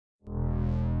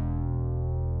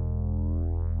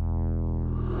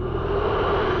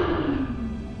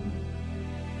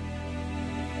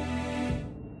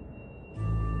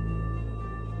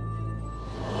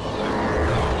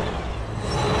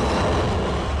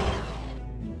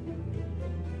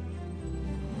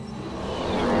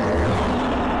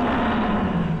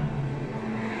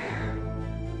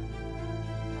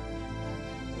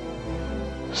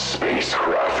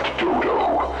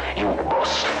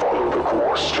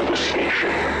to the station.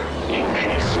 In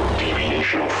case of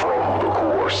deviation from the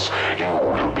course, you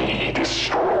will be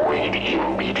destroyed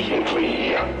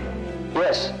immediately.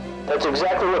 Yes, that's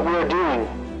exactly what we're doing.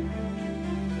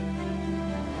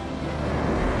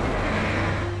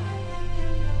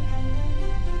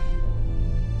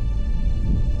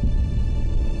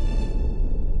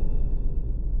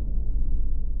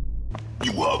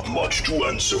 You have much to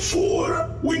answer for.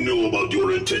 We know about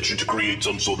your intention to create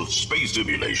some sort of space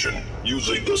simulation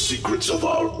using the secrets of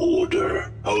our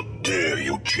order. How dare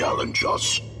you challenge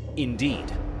us?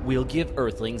 Indeed. We'll give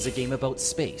Earthlings a game about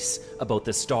space, about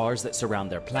the stars that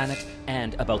surround their planet,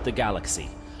 and about the galaxy.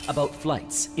 About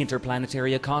flights,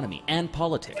 interplanetary economy, and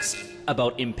politics.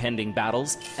 About impending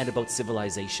battles, and about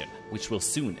civilization, which will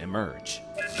soon emerge.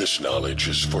 This knowledge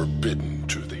is forbidden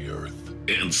to the Earth.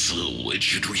 And so it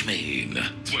should remain.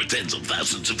 For tens of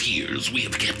thousands of years, we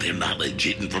have kept their knowledge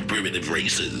hidden from primitive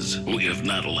races. We have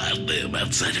not allowed them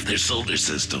outside of their solar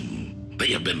system. They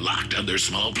have been locked on their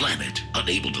small planet,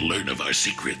 unable to learn of our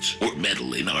secrets or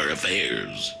meddle in our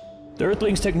affairs. The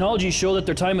Earthlings' technology show that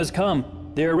their time has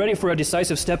come. They are ready for a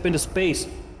decisive step into space.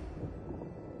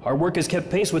 Our work has kept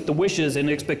pace with the wishes and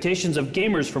expectations of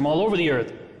gamers from all over the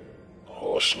Earth.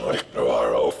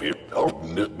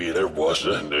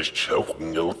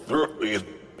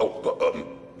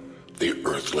 The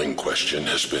Earthling question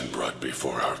has been brought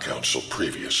before our council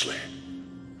previously.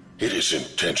 It is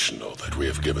intentional that we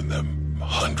have given them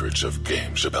hundreds of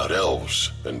games about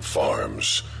elves and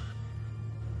farms.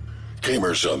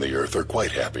 Gamers on the Earth are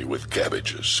quite happy with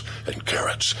cabbages and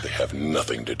carrots. They have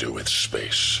nothing to do with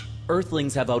space.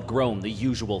 Earthlings have outgrown the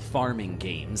usual farming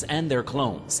games and their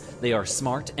clones. They are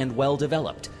smart and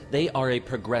well-developed. They are a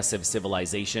progressive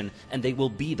civilization, and they will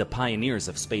be the pioneers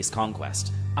of space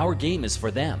conquest. Our game is for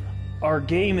them. Our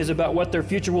game is about what their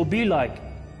future will be like,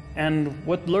 and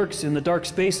what lurks in the dark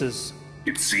spaces.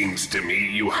 It seems to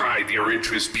me you hide your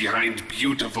interest behind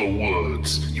beautiful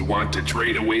words. You want to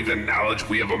trade away the knowledge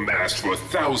we have amassed for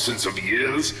thousands of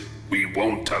years? We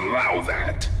won't allow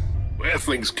that.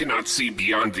 Earthlings cannot see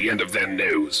beyond the end of their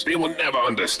nose. They will never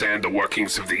understand the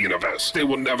workings of the universe. They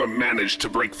will never manage to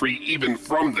break free even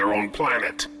from their own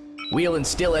planet. We'll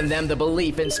instill in them the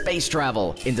belief in space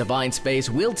travel. In Divine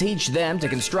Space, we'll teach them to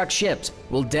construct ships.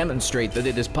 We'll demonstrate that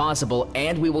it is possible,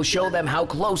 and we will show them how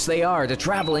close they are to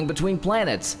traveling between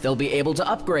planets. They'll be able to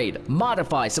upgrade,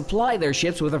 modify, supply their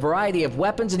ships with a variety of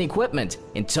weapons and equipment.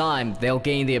 In time, they'll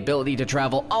gain the ability to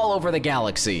travel all over the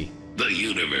galaxy. The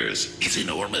universe is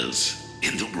enormous.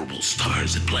 Innumerable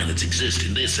stars and planets exist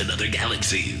in this and other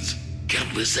galaxies.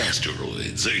 Countless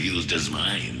asteroids are used as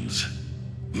mines.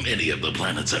 Many of the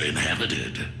planets are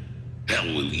inhabited. How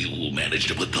will you manage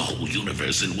to put the whole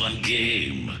universe in one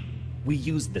game? We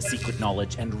used the secret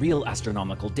knowledge and real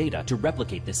astronomical data to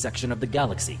replicate this section of the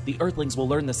galaxy. The Earthlings will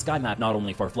learn the sky map not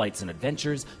only for flights and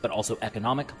adventures, but also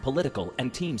economic, political,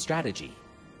 and team strategy.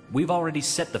 We've already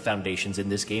set the foundations in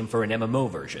this game for an MMO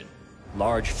version.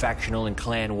 Large factional and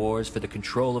clan wars for the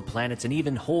control of planets and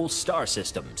even whole star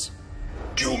systems.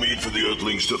 Do you mean for the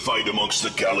Earthlings to fight amongst the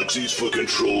galaxies for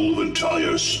control of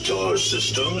entire star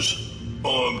systems?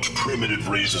 Armed primitive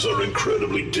races are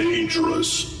incredibly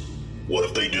dangerous. What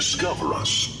if they discover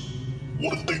us?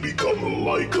 What if they become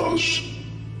like us?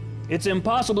 It's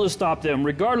impossible to stop them,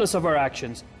 regardless of our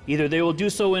actions. Either they will do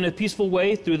so in a peaceful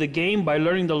way through the game by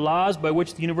learning the laws by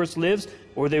which the universe lives,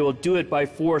 or they will do it by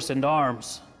force and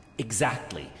arms.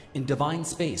 Exactly. In Divine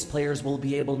Space, players will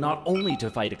be able not only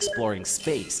to fight exploring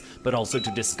space, but also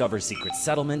to discover secret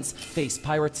settlements, face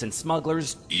pirates and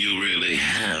smugglers. You really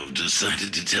have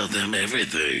decided to tell them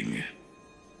everything.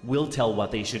 We'll tell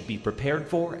what they should be prepared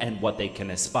for and what they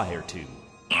can aspire to.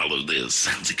 All of this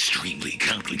sounds extremely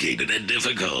complicated and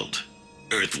difficult.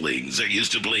 Earthlings are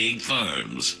used to playing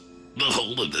farms. The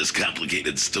whole of this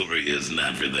complicated story is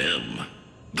not for them.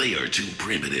 They are too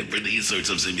primitive for these sorts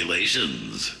of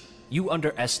simulations. You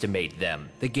underestimate them.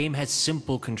 The game has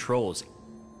simple controls.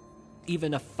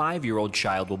 Even a 5-year-old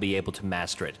child will be able to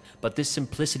master it, but this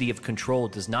simplicity of control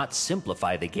does not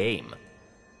simplify the game.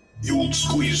 You'll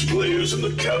squeeze players in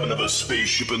the cabin of a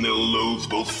spaceship and they'll loathe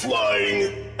both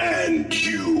flying and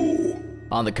you.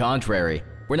 On the contrary,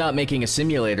 we're not making a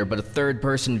simulator but a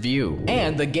third-person view.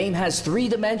 And the game has 3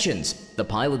 dimensions. The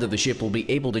pilot of the ship will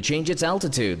be able to change its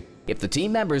altitude. If the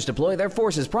team members deploy their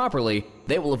forces properly,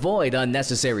 they will avoid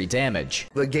unnecessary damage.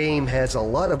 The game has a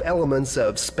lot of elements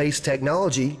of space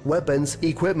technology, weapons,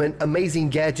 equipment, amazing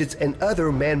gadgets, and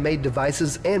other man-made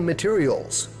devices and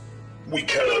materials. We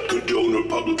cannot condone or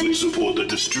publicly support the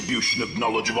distribution of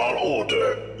knowledge of our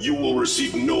order. You will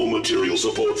receive no material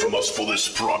support from us for this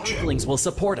project. Earthlings will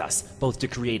support us, both to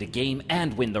create a game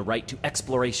and win the right to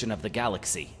exploration of the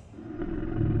galaxy.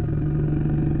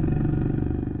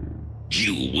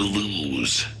 You will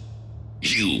lose.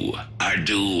 You are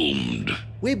doomed.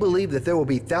 We believe that there will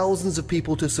be thousands of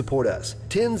people to support us,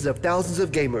 tens of thousands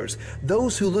of gamers,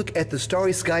 those who look at the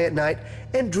starry sky at night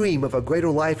and dream of a greater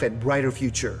life and brighter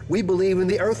future. We believe in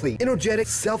the Earthling, energetic,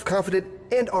 self-confident,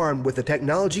 and armed with the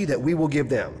technology that we will give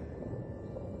them.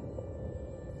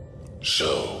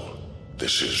 So,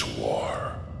 this is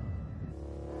war.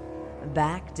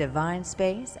 Back Divine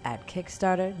Space at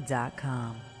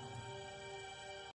Kickstarter.com.